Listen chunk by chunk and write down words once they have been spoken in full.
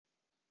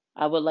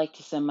I would like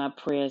to send my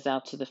prayers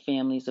out to the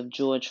families of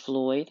George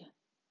Floyd,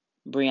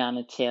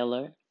 Breonna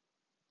Taylor,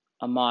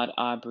 Ahmaud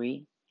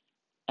Arbery,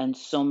 and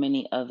so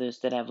many others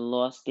that have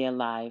lost their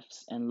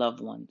lives and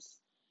loved ones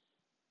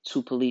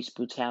to police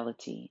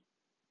brutality.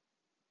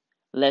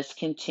 Let's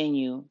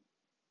continue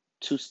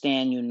to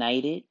stand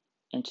united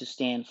and to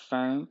stand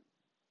firm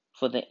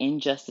for the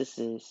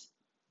injustices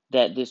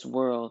that this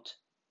world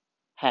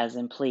has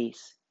in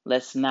place.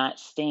 Let's not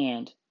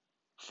stand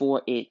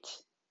for it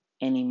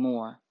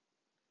anymore.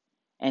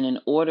 And in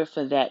order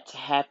for that to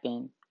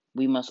happen,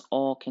 we must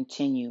all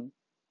continue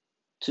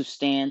to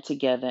stand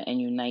together and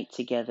unite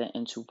together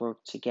and to work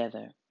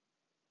together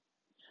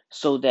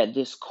so that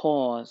this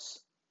cause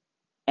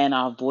and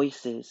our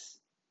voices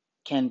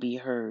can be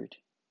heard.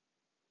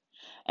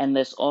 And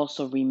let's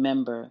also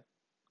remember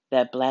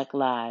that Black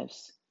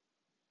lives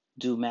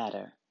do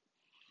matter.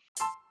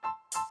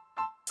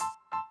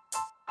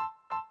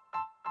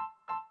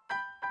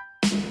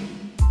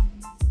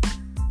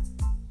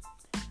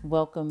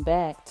 Welcome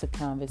back to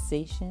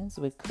Conversations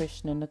with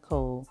Krishna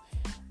Nicole,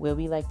 where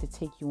we like to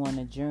take you on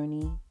a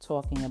journey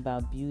talking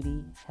about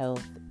beauty,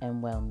 health,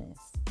 and wellness.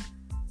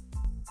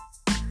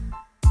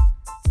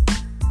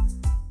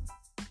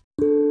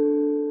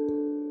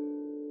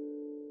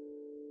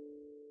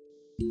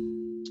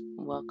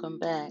 Welcome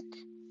back.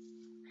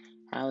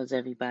 How is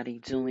everybody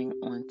doing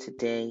on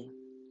today?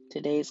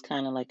 Today is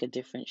kind of like a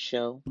different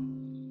show.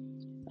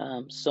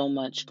 So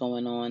much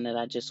going on that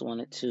I just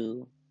wanted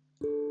to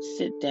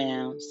sit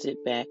down,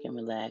 sit back, and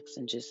relax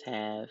and just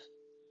have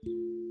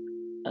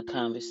a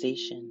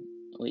conversation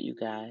with you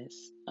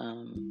guys.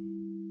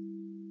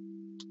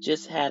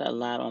 Just had a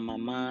lot on my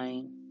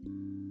mind,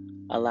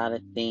 a lot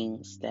of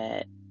things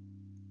that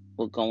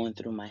were going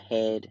through my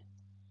head,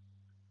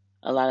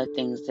 a lot of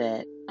things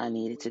that I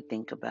needed to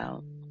think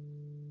about.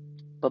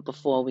 But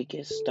before we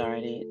get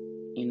started,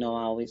 I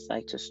always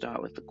like to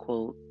start with a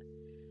quote.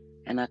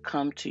 And I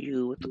come to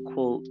you with a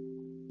quote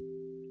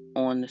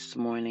on this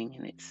morning,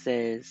 and it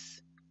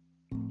says,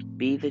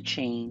 "Be the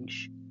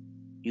change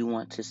you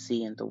want to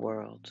see in the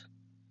world."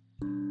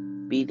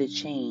 Be the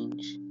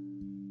change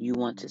you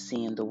want to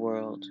see in the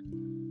world.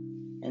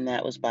 And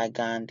that was by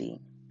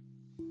Gandhi.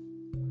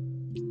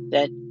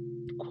 That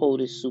quote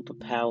is super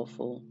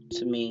powerful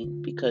to me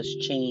because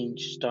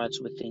change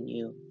starts within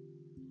you.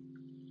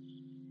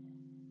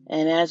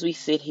 And as we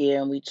sit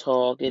here and we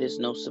talk, it is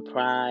no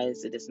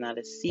surprise, it is not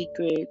a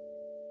secret.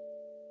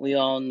 We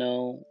all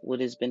know what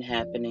has been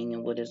happening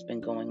and what has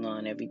been going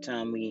on. Every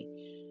time we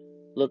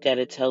look at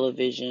a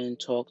television,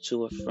 talk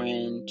to a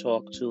friend,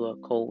 talk to a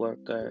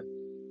coworker,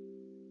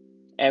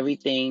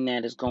 everything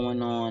that is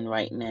going on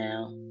right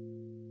now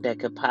that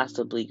could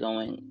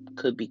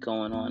be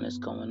going on is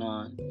going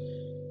on.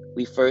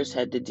 We first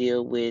had to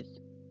deal with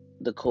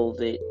the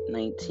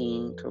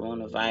COVID-19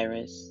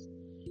 coronavirus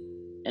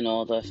and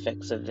all the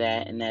effects of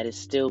that, and that is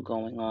still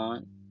going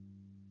on.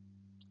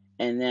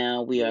 And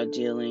now we are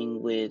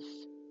dealing with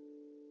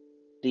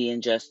the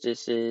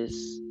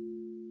injustices,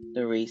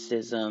 the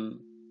racism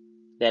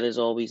that has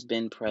always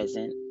been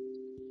present.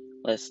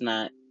 Let's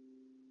not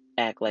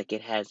act like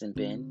it hasn't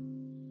been.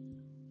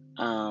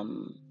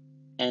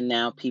 And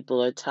now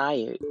people are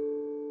tired.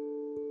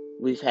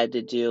 We've had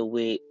to deal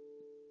with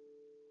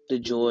the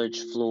George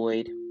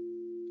Floyd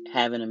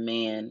having a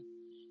man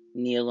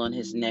kneel on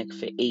his neck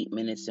for 8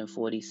 minutes and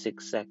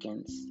 46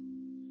 seconds.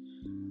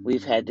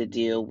 We've had to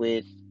deal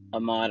with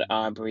Ahmaud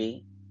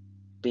Arbery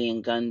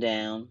being gunned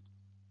down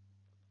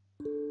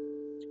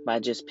by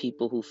just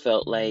people who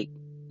felt like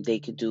they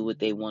could do what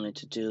they wanted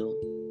to do.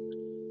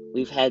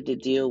 We've had to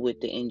deal with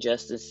the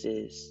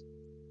injustices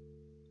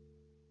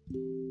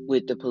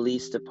with the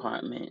police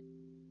department,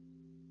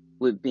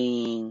 with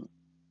being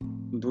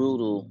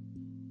brutal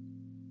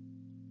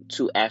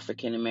to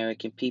African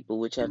American people,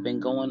 which have been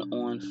going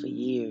on for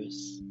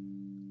years.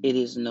 It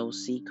is no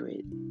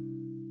secret.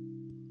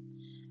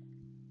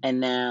 And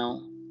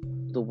now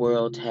the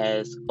world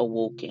has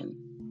awoken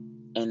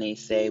and they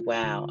say,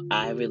 wow,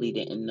 I really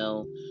didn't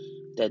know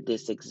that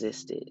this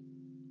existed.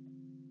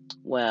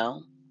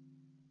 Well,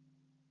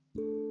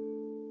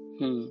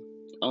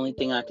 only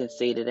thing I can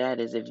say to that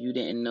is if you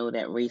didn't know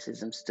that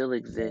racism still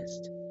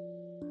exists,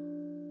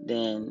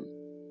 then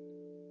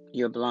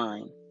you're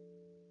blind.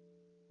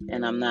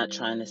 And I'm not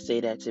trying to say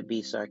that to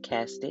be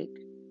sarcastic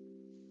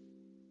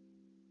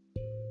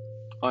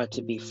or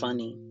to be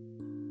funny.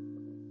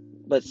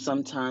 But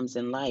sometimes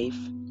in life,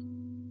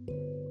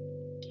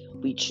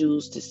 we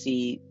choose to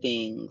see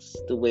things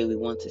the way we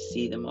want to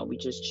see them, or we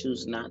just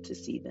choose not to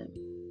see them.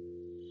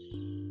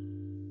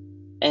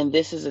 And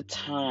this is a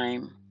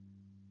time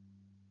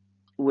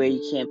where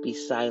you can't be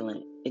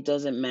silent. It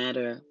doesn't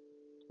matter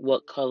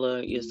what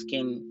color your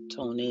skin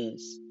tone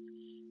is.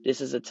 This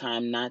is a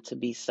time not to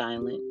be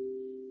silent.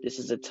 This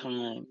is a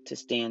time to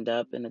stand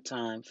up and a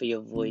time for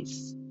your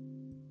voice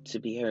to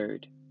be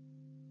heard.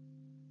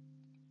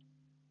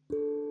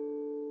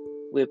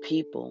 We're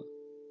people.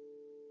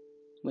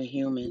 We're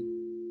human.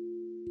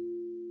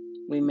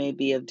 We may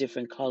be of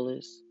different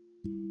colors,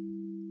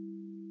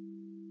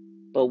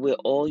 but we're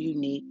all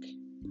unique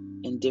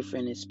and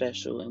different and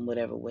special in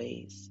whatever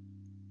ways.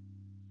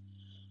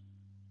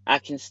 I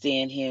can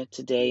stand here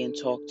today and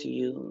talk to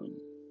you,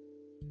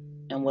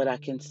 and what I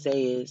can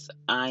say is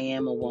I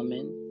am a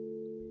woman.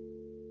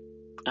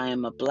 I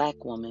am a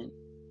Black woman,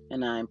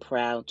 and I am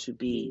proud to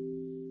be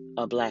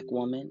a Black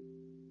woman,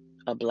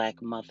 a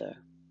Black mother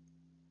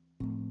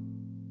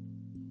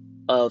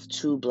of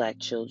 2 Black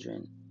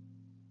children,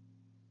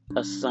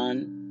 a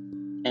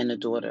son and a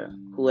daughter,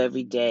 who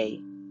every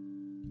day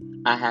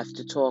I have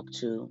to talk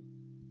to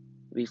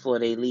before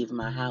they leave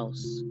my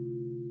house.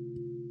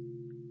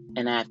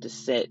 And I have to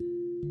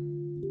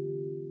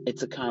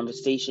it's a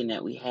conversation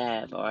that we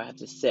have, or I have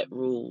to set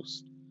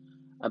rules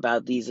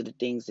about these are the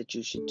things that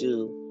you should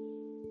do.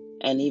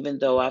 And even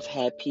though I've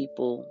had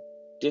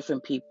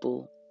different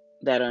people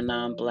that are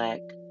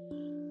non-Black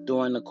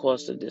during the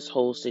course of this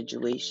whole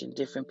situation,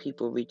 different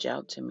people reach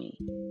out to me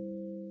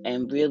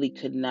and really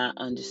could not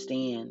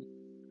understand,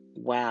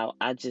 wow,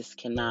 I just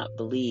cannot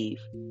believe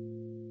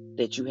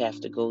that you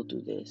have to go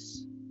through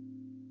this.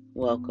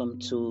 Welcome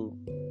to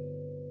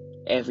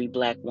every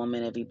Black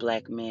woman, every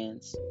Black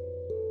man's,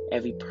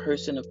 every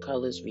person of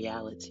color's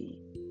reality,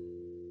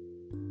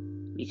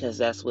 because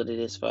that's what it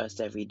is for us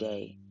every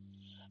day.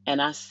 And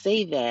I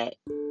say that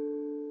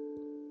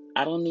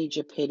I don't need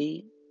your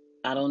pity.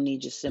 I don't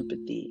need your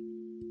sympathy.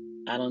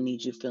 I don't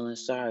need you feeling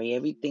sorry.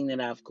 Everything that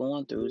I've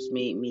gone through has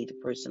made me the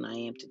person I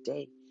am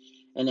today,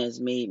 and has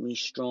made me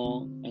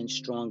strong and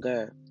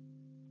stronger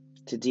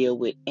to deal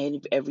with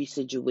every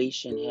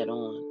situation head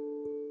on.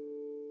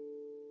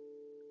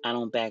 I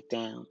don't back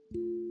down.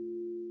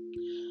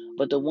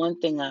 But the one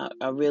thing I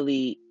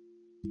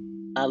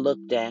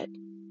looked at,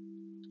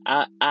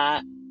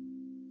 I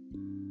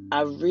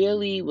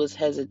really was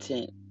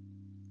hesitant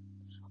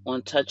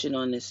on touching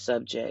on this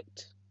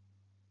subject,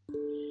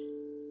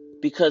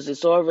 because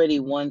it's already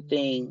one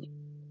thing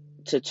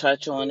to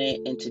touch on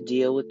it and to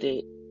deal with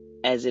it,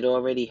 as it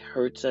already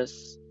hurts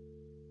us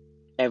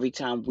every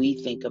time we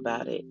think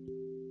about it.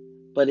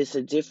 But it's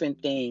a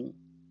different thing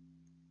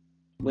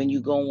when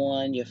you go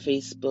on your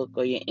Facebook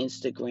or your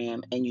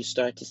Instagram and you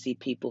start to see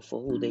people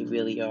for who they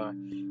really are.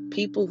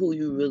 People who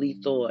you really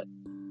thought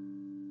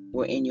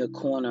were in your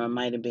corner or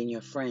might have been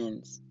your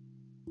friends,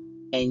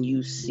 and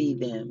you see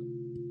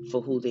them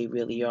for who they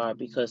really are.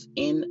 Because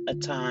in a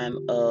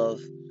time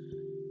of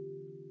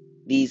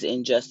these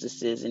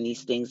injustices and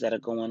these things that are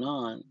going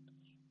on,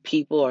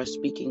 people are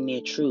speaking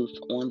their truth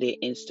on their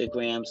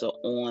Instagrams or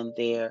on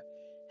their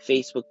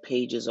Facebook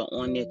pages or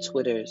on their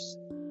Twitters,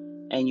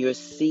 and you're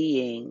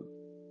seeing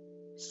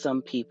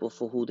some people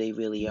for who they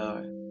really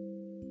are.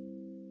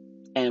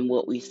 And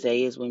what we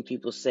say is, when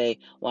people say,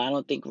 well, I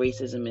don't think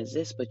racism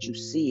exists, but you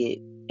see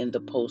it in the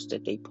post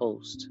that they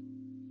post,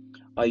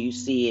 or you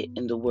see it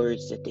in the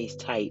words that they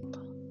type,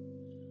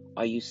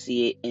 or you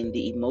see it in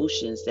the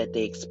emotions that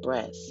they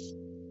express.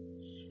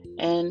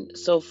 And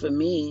so for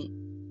me,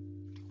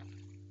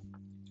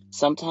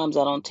 sometimes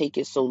I don't take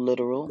it so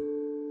literal.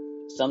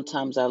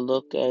 Sometimes I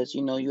look as,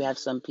 you have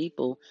some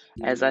people,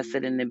 as I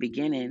said in the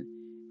beginning,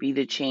 be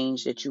the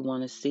change that you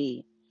want to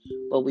see.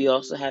 But we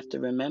also have to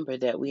remember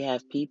that we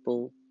have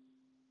people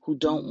who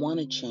don't want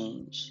to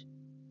change.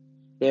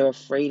 They're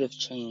afraid of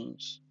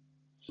change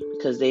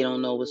because they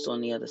don't know what's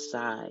on the other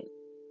side.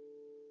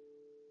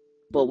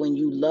 But when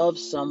you love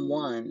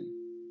someone,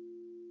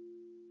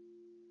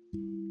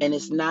 and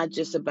it's not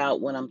just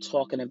about what I'm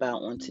talking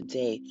about on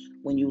today,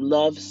 when you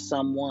love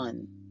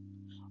someone,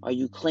 or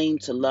you claim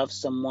to love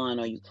someone,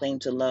 or you claim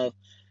to love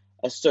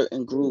a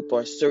certain group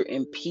or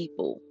certain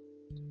people,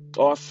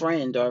 or a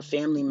friend or a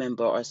family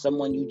member or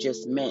someone you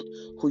just met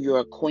who you're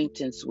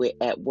acquaintance with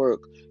at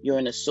work, you're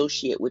an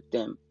associate with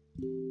them,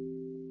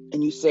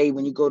 and you say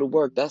when you go to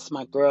work, that's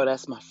my girl,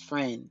 that's my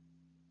friend,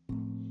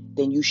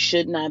 then you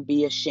should not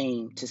be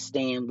ashamed to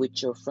stand with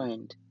your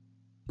friend,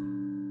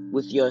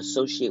 with your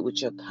associate,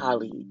 with your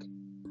colleague,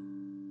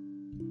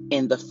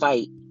 in the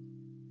fight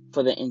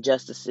for the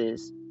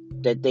injustices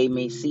that they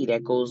may see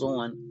that goes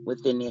on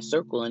within their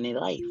circle in their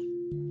life.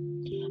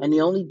 And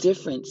the only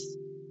difference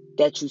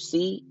that you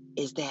see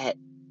is that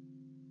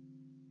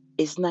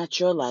it's not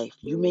your life.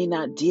 You may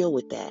not deal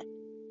with that.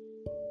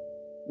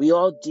 We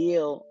all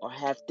deal or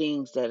have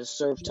things that are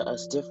served to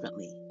us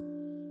differently.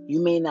 You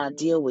may not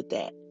deal with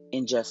that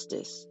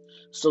injustice.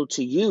 So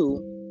to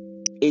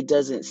you, it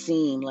doesn't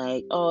seem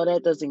like, oh,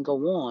 that doesn't go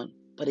on,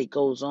 but it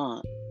goes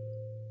on.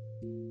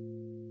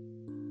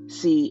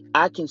 See,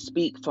 I can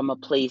speak from a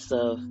place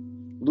of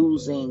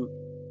losing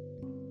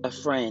a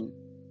friend,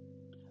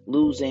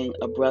 losing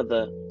a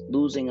brother,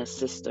 losing a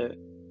sister,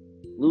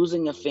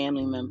 losing a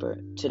family member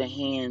to the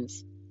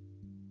hands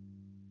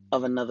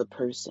of another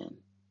person.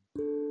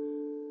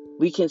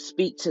 We can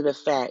speak to the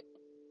fact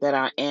that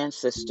our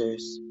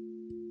ancestors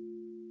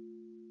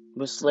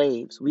were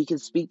slaves. We can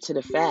speak to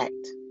the fact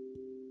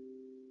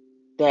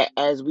that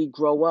as we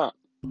grow up,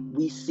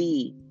 we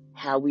see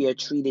how we are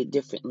treated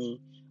differently.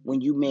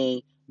 When you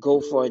may go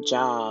for a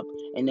job,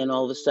 and then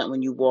all of a sudden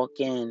when you walk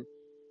in,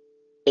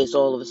 it's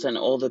all of a sudden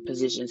all the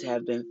positions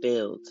have been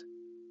filled.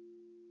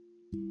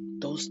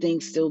 Those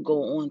things still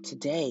go on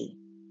today.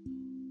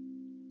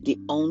 The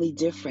only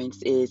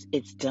difference is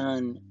it's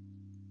done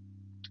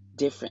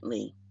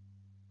differently,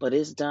 but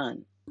it's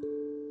done.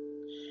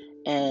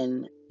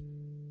 And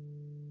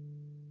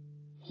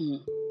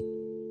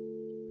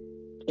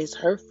it's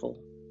hurtful.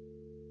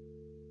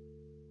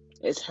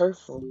 It's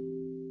hurtful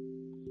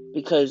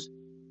because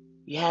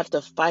you have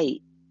to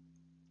fight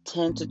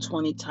 10 to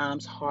 20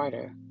 times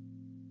harder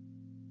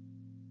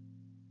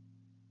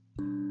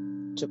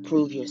to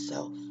prove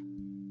yourself,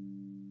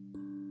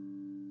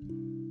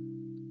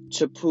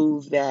 to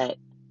prove that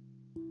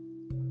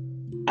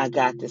I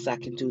got this, I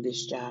can do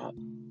this job.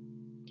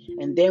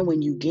 And then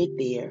when you get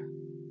there,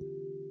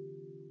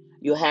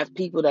 you'll have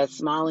people that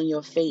smile in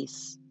your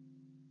face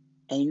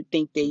and you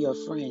think they're your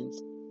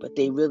friends, but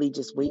they really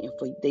just waiting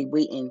for you. They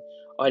waiting,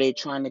 or they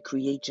trying to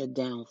create your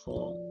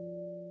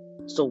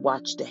downfall. So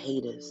watch the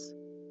haters.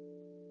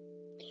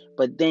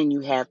 But then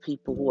you have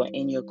people who are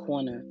in your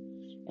corner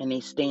and they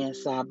stand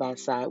side by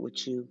side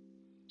with you,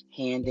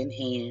 hand in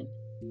hand.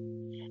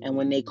 And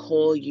when they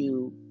call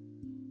you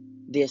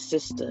their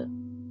sister,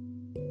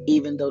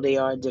 even though they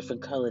are a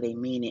different color, they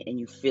mean it and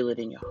you feel it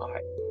in your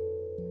heart.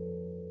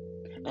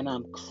 And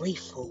I'm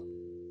grateful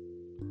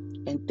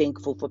and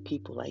thankful for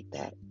people like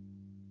that.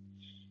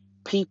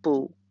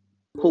 People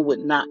who would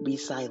not be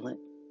silent.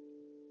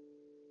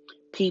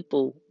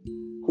 People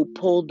who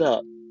pulled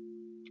up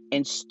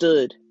and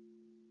stood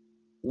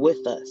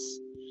with us.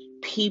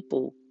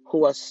 People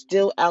who are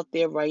still out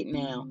there right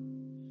now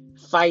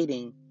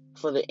fighting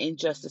for the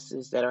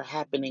injustices that are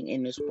happening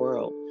in this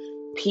world.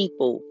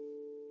 People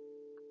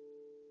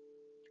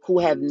who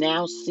have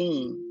now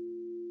seen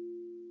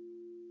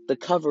the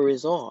cover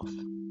is off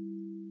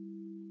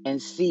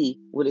and see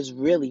what has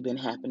really been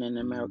happening in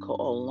America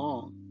all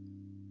along.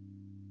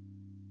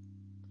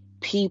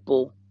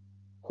 People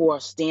who are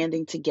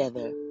standing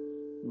together,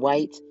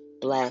 white,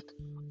 black,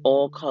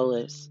 all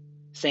colors,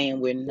 saying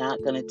we're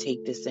not going to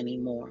take this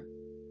anymore.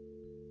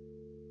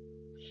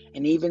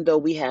 And even though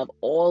we have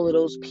all of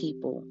those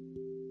people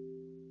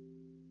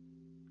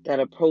that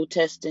are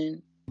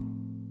protesting,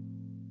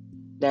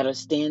 that are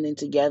standing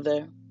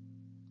together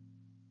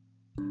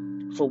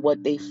for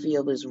what they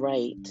feel is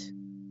right,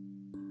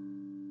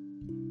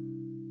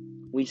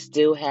 we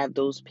still have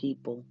those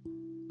people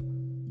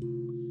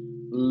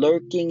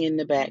lurking in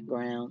the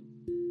background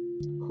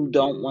who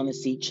don't want to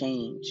see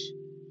change,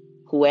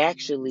 who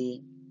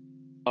actually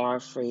are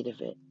afraid of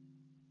it.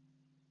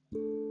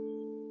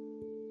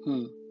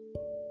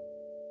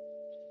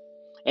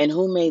 And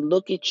who may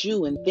look at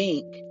you and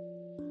think,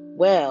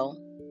 well,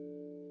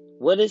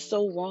 what is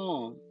so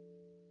wrong?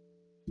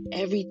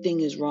 Everything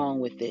is wrong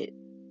with it.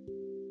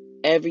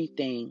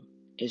 Everything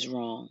is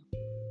wrong.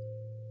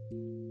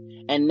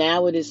 And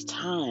now it is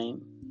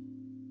time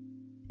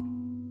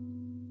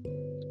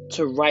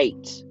to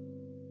right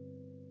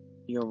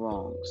your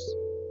wrongs.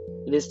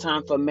 It is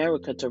time for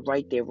America to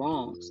right their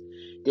wrongs.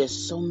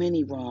 There's so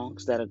many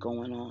wrongs that are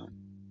going on.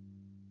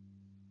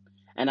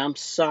 And I'm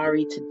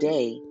sorry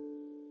today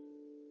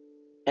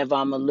if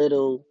I'm a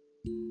little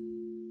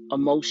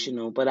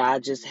emotional, but I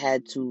just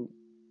had to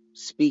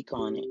speak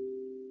on it.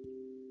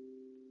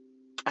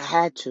 I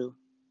had to.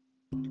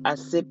 I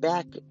sit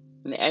back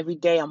and every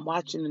day I'm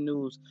watching the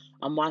news,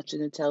 I'm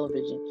watching the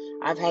television.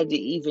 I've had to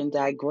even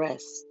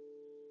digress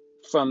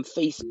from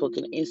Facebook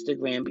and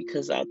Instagram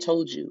because I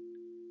told you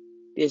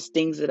there's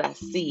things that I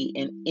see,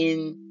 and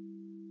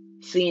in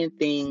seeing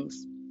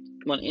things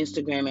on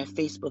Instagram and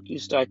Facebook, you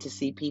start to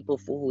see people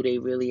for who they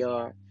really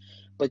are.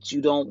 But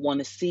you don't want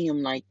to see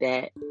them like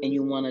that, and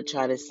you want to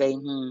try to say,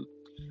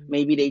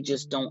 maybe they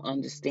just don't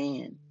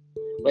understand.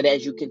 But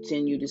as you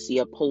continue to see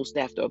a post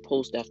after a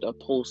post after a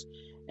post,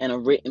 and a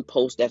written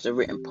post after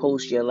written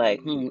post, you're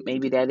like,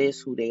 maybe that is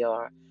who they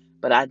are.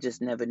 But I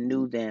just never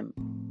knew them.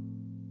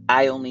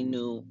 I only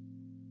knew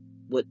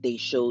what they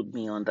showed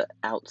me on the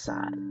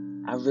outside.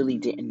 I really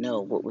didn't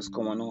know what was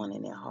going on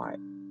in their heart.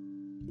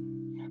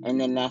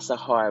 And then that's a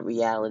hard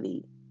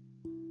reality,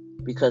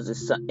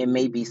 because it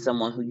may be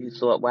someone who you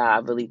thought, wow, I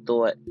really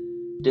thought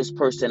this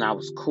person, I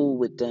was cool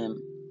with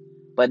them.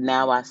 But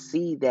now I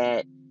see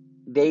that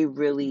they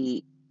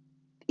really,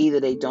 either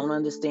they don't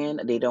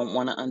understand, or they don't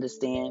want to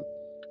understand,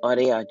 or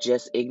they are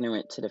just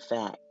ignorant to the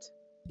fact.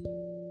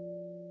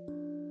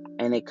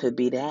 And it could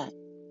be that.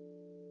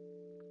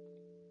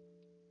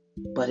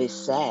 But it's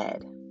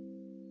sad.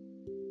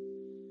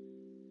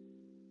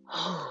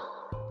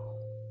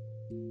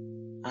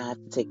 I have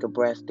to take a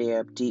breath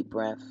there, a deep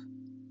breath,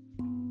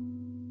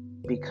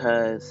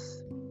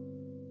 because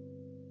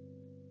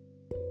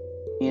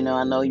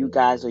I know you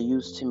guys are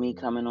used to me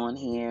coming on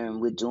here and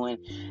we're doing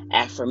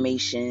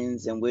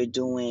affirmations and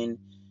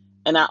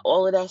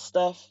all of that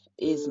stuff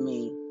is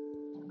me.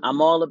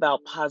 I'm all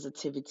about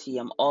positivity.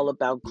 I'm all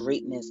about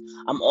greatness.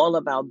 I'm all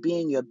about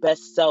being your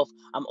best self.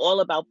 I'm all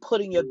about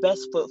putting your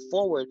best foot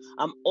forward.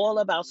 I'm all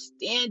about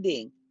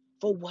standing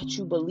for what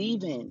you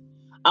believe in.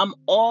 I'm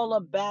all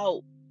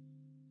about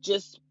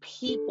just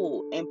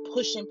people and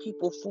pushing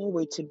people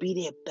forward to be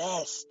their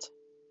best.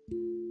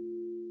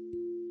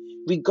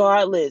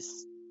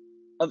 Regardless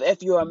of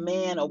if you're a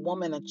man, a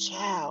woman, a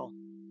child,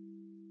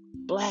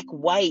 black,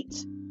 white,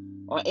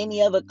 or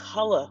any other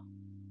color.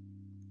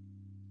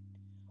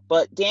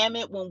 But damn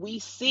it, when we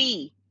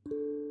see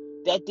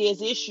that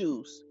there's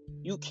issues,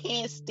 you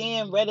can't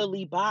stand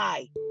readily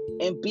by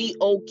and be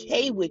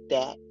okay with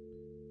that.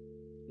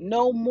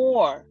 No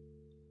more.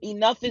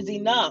 Enough is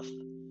enough.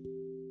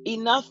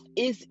 Enough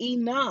is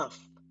enough.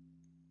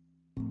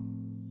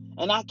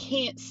 And I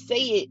can't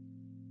say it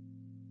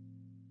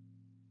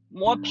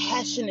more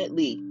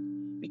passionately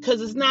because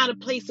it's not a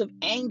place of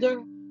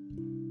anger.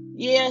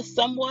 Yeah,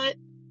 somewhat,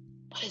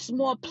 but it's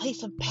more a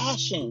place of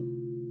passion.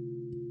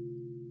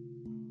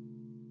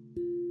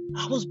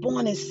 I was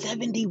born in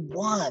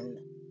 71.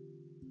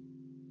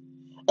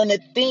 And the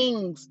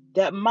things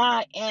that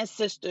my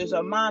ancestors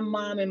or my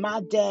mom and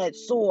my dad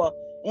saw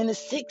in the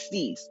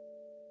 60s,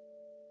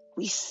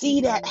 we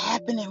see that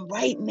happening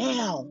right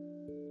now.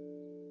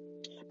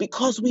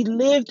 Because we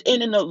lived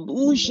in an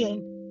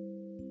illusion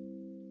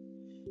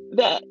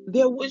that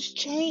there was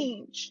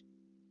change.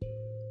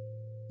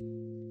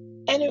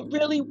 And it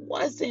really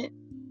wasn't.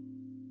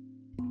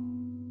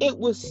 It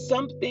was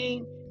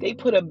something they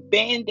put a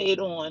Band-Aid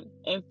on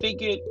and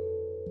figured,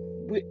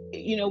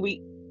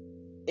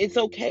 it's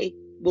okay.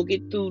 We'll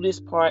get through this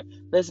part.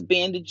 Let's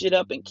bandage it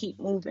up and keep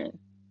moving.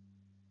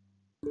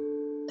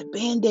 The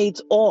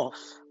Band-Aid's off.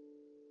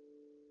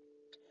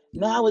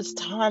 Now it's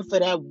time for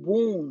that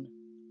wound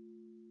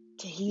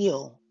to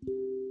heal.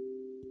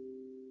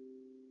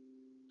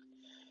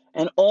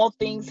 And all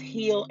things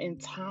heal in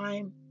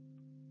time,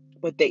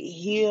 but they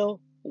heal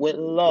with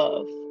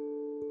love.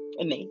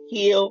 And they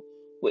heal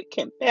with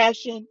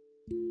compassion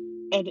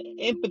and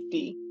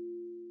empathy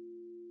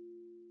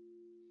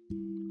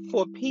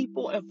for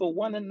people and for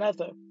one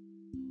another.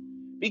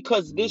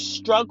 Because this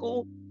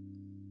struggle,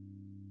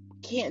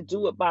 can't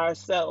do it by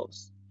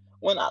ourselves.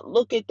 When I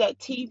look at that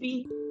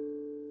TV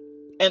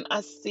and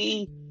I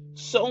see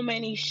so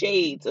many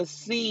shades, a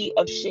sea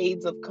of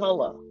shades of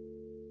color,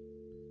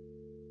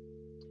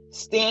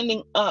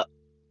 standing up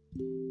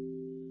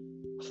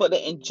for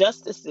the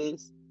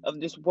injustices of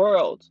this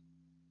world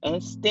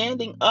and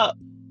standing up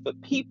for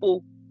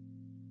people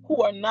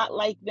who are not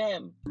like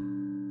them.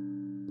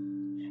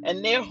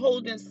 And they're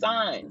holding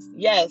signs.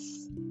 Yes,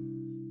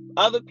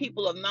 other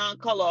people of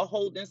non-color are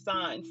holding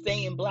signs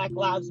saying Black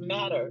Lives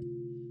Matter.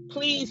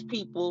 Please,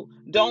 people,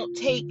 don't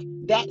take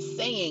that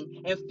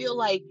saying and feel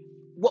like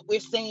what we're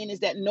saying is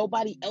that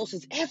nobody else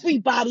is.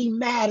 Everybody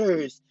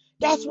matters.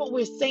 That's what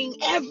we're saying.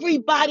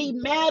 Everybody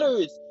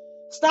matters.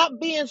 Stop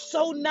being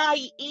so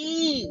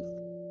naive.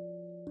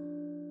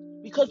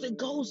 Because it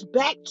goes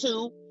back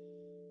to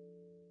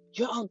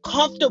you're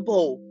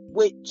uncomfortable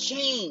with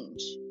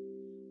change.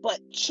 But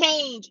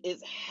change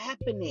is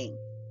happening.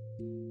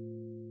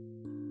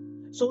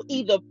 So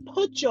either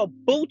put your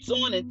boots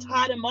on and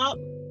tie them up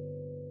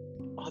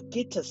or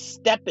get to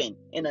stepping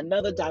in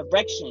another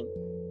direction.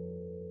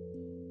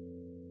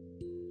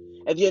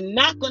 If you're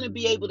not going to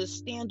be able to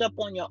stand up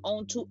on your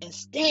own too and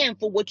stand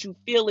for what you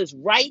feel is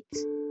right,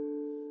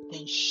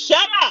 then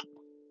shut up.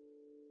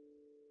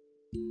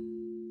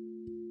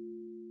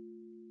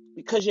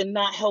 Because you're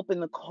not helping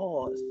the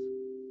cause.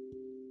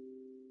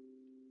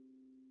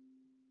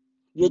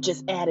 You're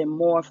just adding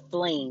more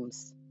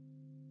flames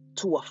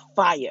to a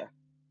fire.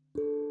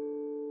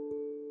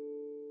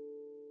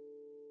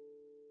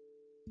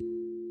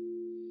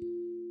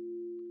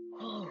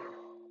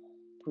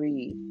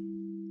 Breathe.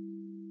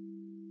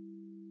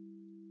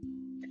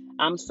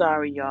 I'm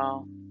sorry,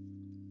 y'all.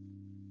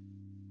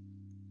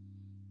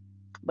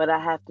 But I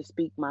have to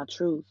speak my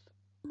truth.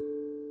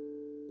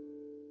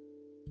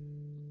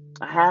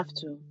 I have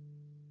to.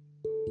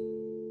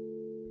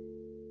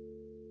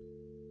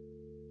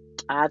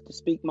 I have to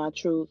speak my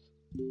truth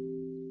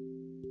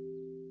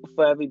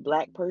for every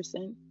Black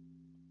person,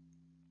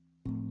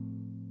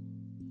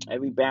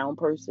 every brown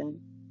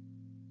person,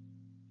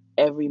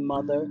 every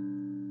mother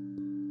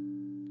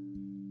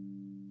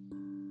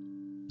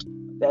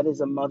that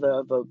is a mother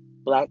of a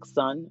Black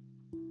son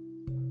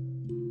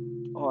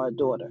or a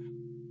daughter.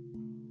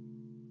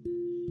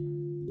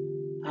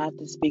 I have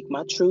to speak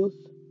my truth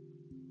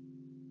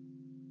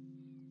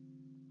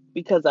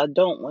because I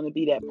don't want to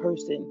be that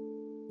person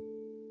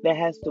that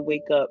has to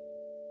wake up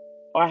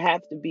or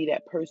have to be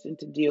that person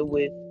to deal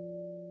with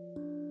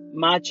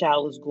my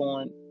child is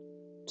going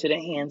to the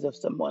hands of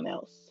someone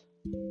else.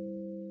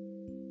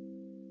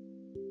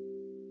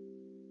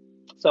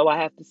 So I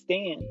have to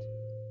stand.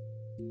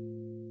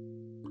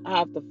 I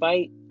have to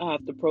fight. I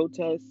have to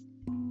protest.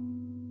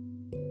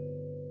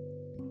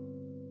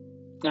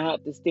 I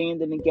have to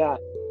stand in the gap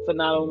for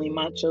not only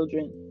my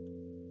children,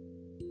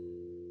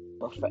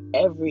 but for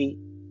every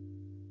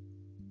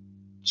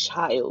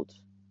child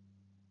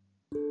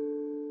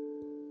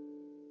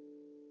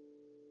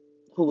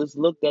who is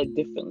looked at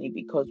differently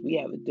because we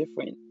have a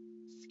different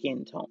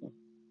skin tone.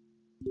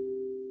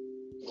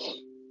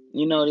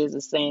 You know, there's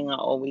a saying I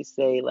always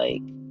say,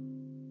 like,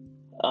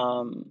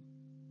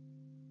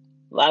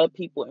 a lot of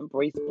people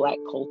embrace Black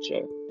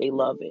culture. They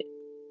love it.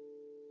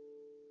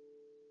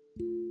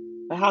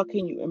 But how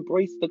can you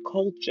embrace the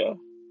culture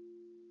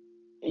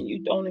and you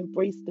don't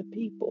embrace the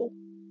people?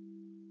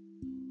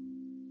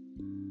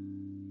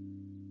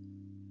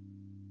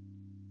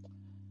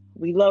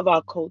 We love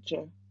our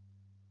culture,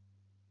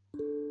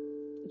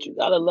 but you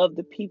gotta love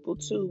the people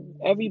too.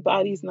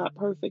 Everybody's not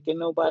perfect and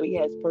nobody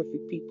has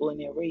perfect people in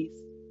their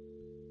race.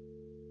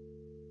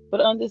 But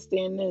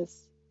understand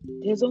this,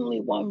 there's only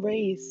one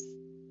race.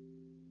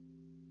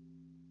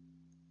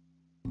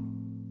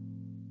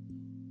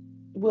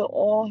 We're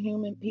all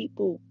human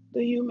people.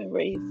 The human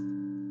race.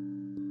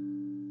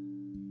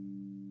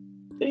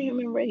 The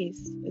human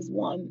race is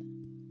one.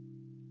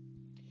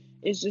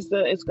 It's just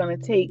that it's gonna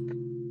take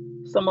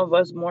some of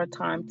us more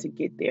time to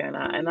get there.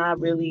 And I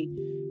really,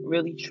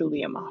 really,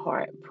 truly in my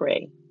heart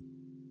pray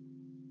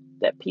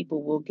that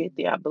people will get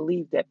there. I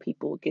believe that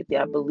people will get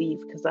there. I believe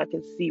because I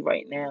can see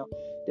right now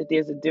that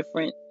there's a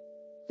different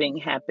thing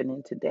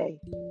happening today.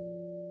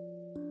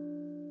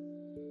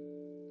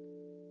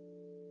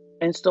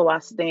 And so I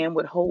stand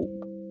with hope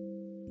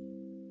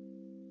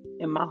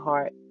in my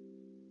heart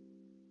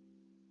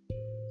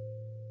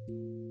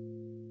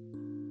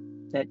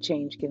that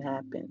change can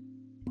happen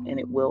and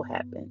it will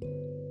happen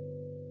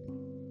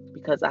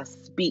because I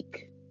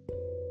speak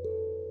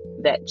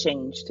that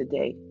change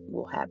today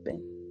will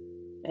happen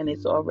and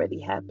it's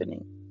already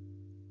happening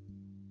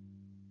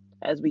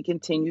as we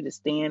continue to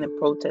stand and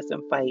protest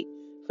and fight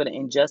for the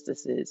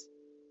injustices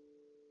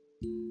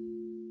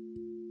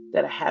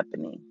that are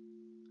happening.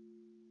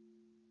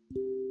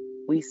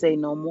 We say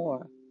no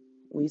more.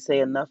 We say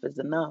enough is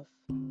enough.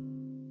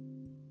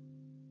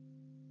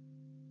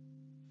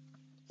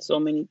 So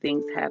many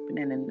things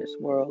happening in this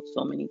world,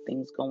 so many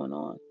things going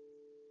on.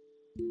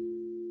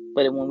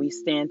 But when we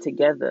stand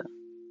together,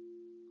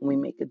 we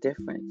make a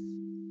difference.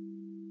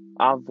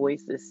 Our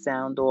voices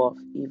sound off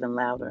even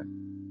louder.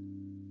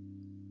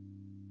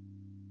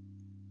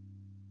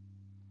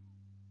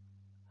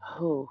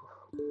 Oh,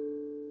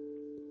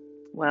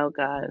 well,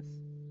 guys,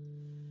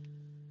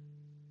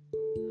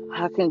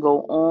 I can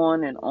go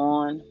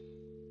on,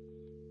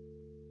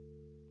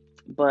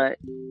 but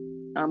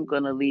I'm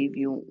going to leave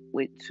you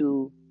with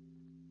two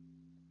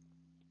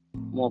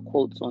more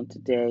quotes on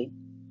today.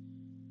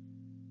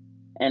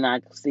 And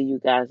I'll see you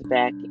guys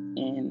back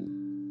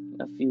in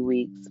a few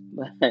weeks.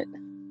 But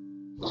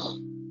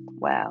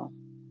wow.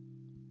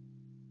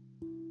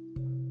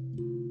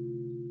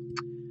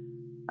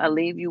 I'll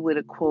leave you with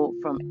a quote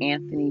from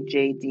Anthony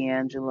J.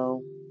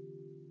 D'Angelo.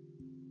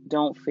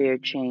 Don't fear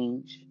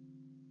change.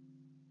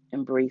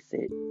 Embrace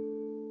it.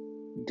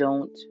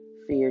 Don't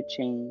fear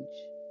change.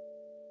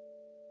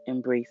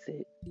 Embrace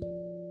it.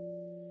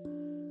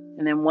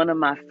 And then one of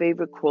my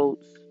favorite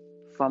quotes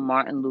from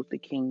Martin Luther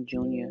King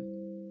Jr.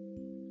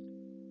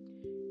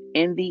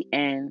 In the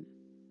end,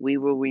 we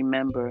will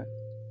remember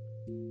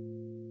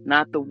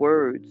not the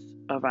words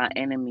of our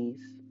enemies,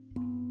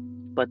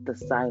 but the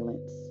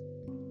silence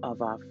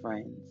of our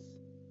friends.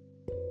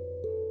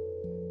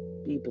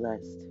 Be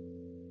blessed.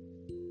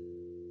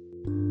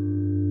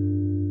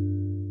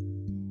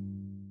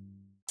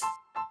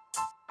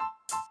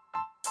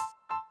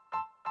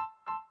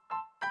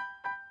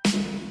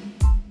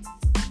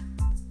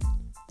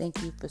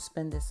 Thank you for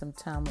spending some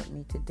time with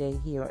me today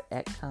here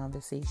at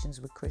Conversations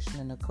with Christian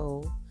and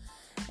Nicole.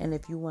 And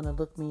if you want to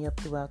look me up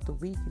throughout the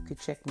week, you can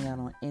check me out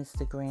on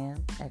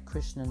Instagram at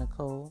Christian and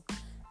Nicole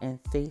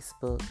and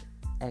Facebook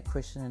at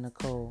Christian and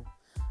Nicole.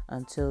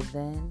 Until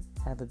then,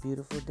 have a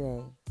beautiful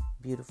day,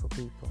 beautiful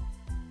people.